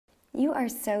You are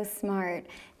so smart.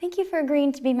 Thank you for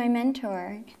agreeing to be my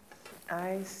mentor.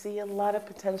 I see a lot of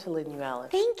potential in you,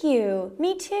 Alice. Thank you.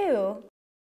 Me too.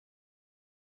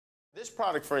 This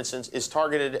product, for instance, is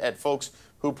targeted at folks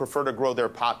who prefer to grow their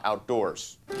pot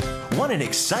outdoors. Want an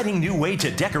exciting new way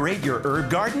to decorate your herb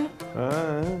garden?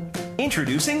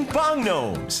 Introducing Bong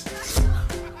Gnomes.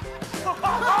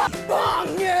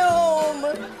 Bong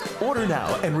Gnome! Order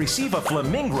now and receive a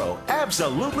flamingo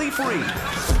absolutely free.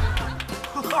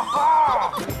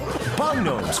 Bong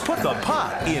Gnomes, put the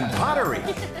pot in pottery.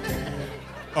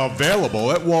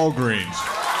 Available at Walgreens.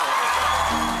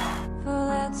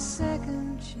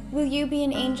 Will you be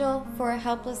an angel for a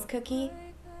helpless cookie?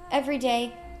 Every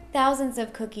day, thousands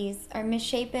of cookies are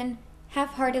misshapen,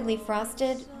 half-heartedly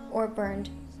frosted, or burned,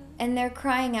 and they're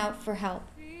crying out for help.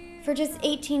 For just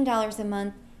 $18 a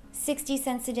month, 60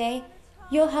 cents a day,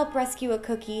 you'll help rescue a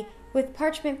cookie with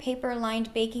parchment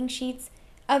paper-lined baking sheets,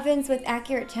 ovens with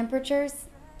accurate temperatures,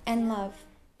 and love.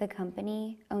 The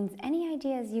company owns any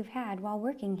ideas you've had while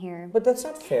working here. But that's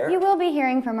not fair. You will be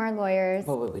hearing from our lawyers.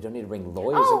 Oh, wait, we don't need to bring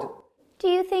lawyers into... Do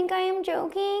you think I am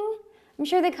joking? I'm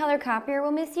sure the color copier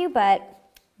will miss you,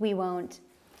 but we won't.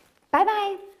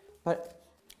 Bye-bye. But...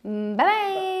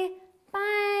 Bye-bye.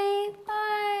 Bye.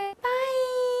 Bye.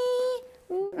 Bye.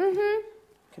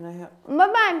 Can I have...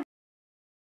 Bye-bye.